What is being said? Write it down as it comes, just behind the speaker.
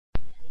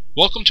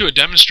Welcome to a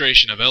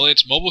demonstration of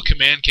Elliott's mobile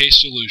command case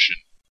solution,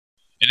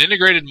 an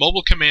integrated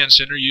mobile command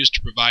center used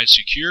to provide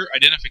secure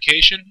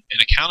identification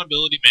and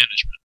accountability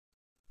management.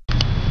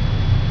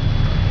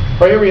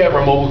 Right here we have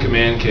our mobile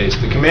command case.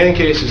 The command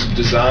case is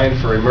designed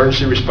for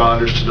emergency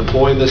responders to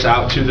deploy this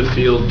out to the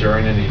field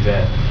during an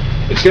event.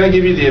 It's going to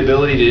give you the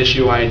ability to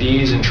issue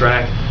IDs and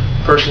track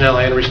personnel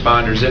and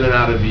responders in and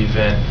out of the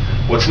event.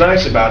 What's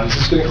nice about it is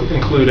it's going to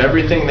include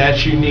everything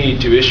that you need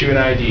to issue an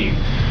ID.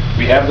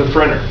 We have the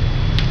printer.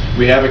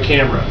 We have a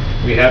camera,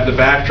 we have the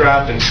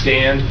backdrop and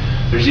stand.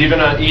 There's even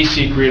an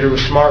eSeek reader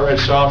with smart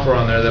red software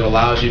on there that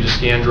allows you to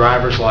scan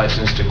driver's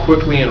license to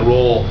quickly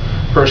enroll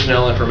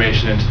personnel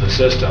information into the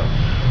system.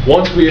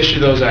 Once we issue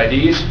those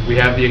IDs, we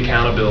have the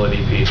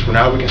accountability piece, where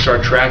now we can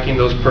start tracking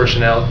those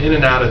personnel in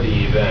and out of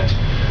the event.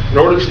 In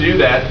order to do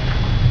that,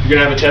 you're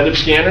going to have a tethered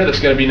scanner that's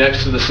going to be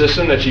next to the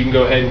system that you can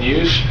go ahead and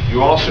use.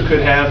 You also could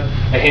have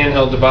a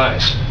handheld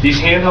device. These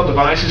handheld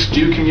devices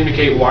do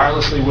communicate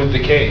wirelessly with the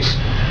case.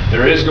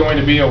 There is going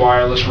to be a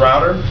wireless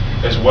router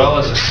as well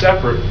as a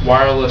separate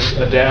wireless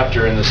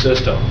adapter in the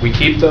system. We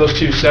keep those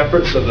two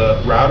separate so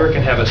the router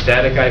can have a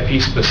static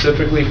IP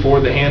specifically for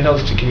the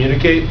handhelds to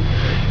communicate.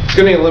 It's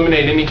going to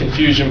eliminate any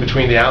confusion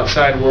between the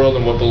outside world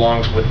and what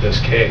belongs with this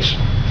case.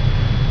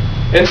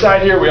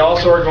 Inside here we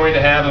also are going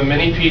to have a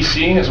mini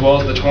PC as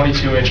well as the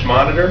 22-inch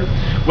monitor.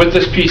 With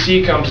this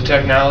PC comes a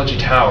technology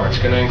tower. It's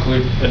going to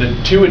include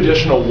two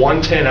additional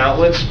 110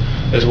 outlets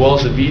as well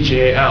as a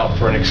VGA out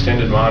for an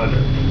extended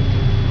monitor.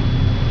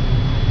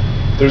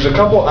 There's a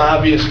couple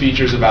obvious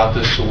features about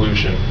this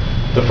solution.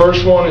 The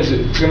first one is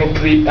it's going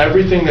to keep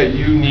everything that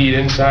you need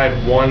inside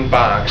one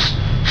box,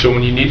 so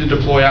when you need to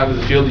deploy out to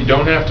the field you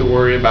don't have to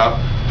worry about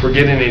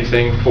forgetting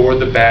anything for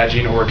the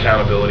badging or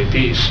accountability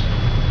piece.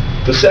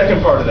 The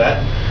second part of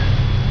that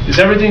is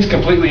everything's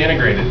completely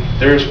integrated.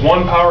 There's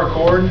one power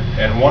cord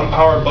and one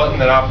power button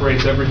that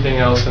operates everything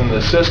else in the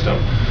system.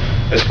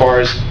 As far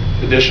as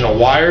additional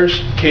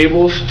wires,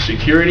 cables,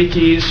 security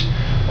keys,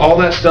 all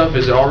that stuff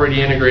is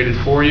already integrated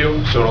for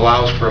you, so it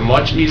allows for a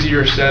much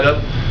easier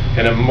setup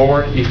and a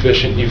more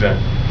efficient event.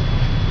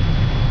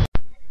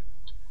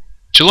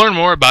 To learn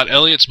more about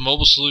Elliott's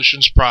Mobile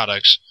Solutions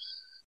products,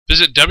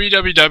 visit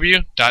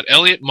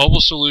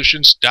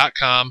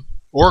www.elliottmobilesolutions.com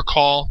or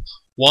call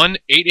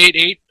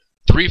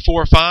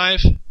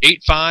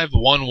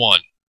 1-888-345-8511.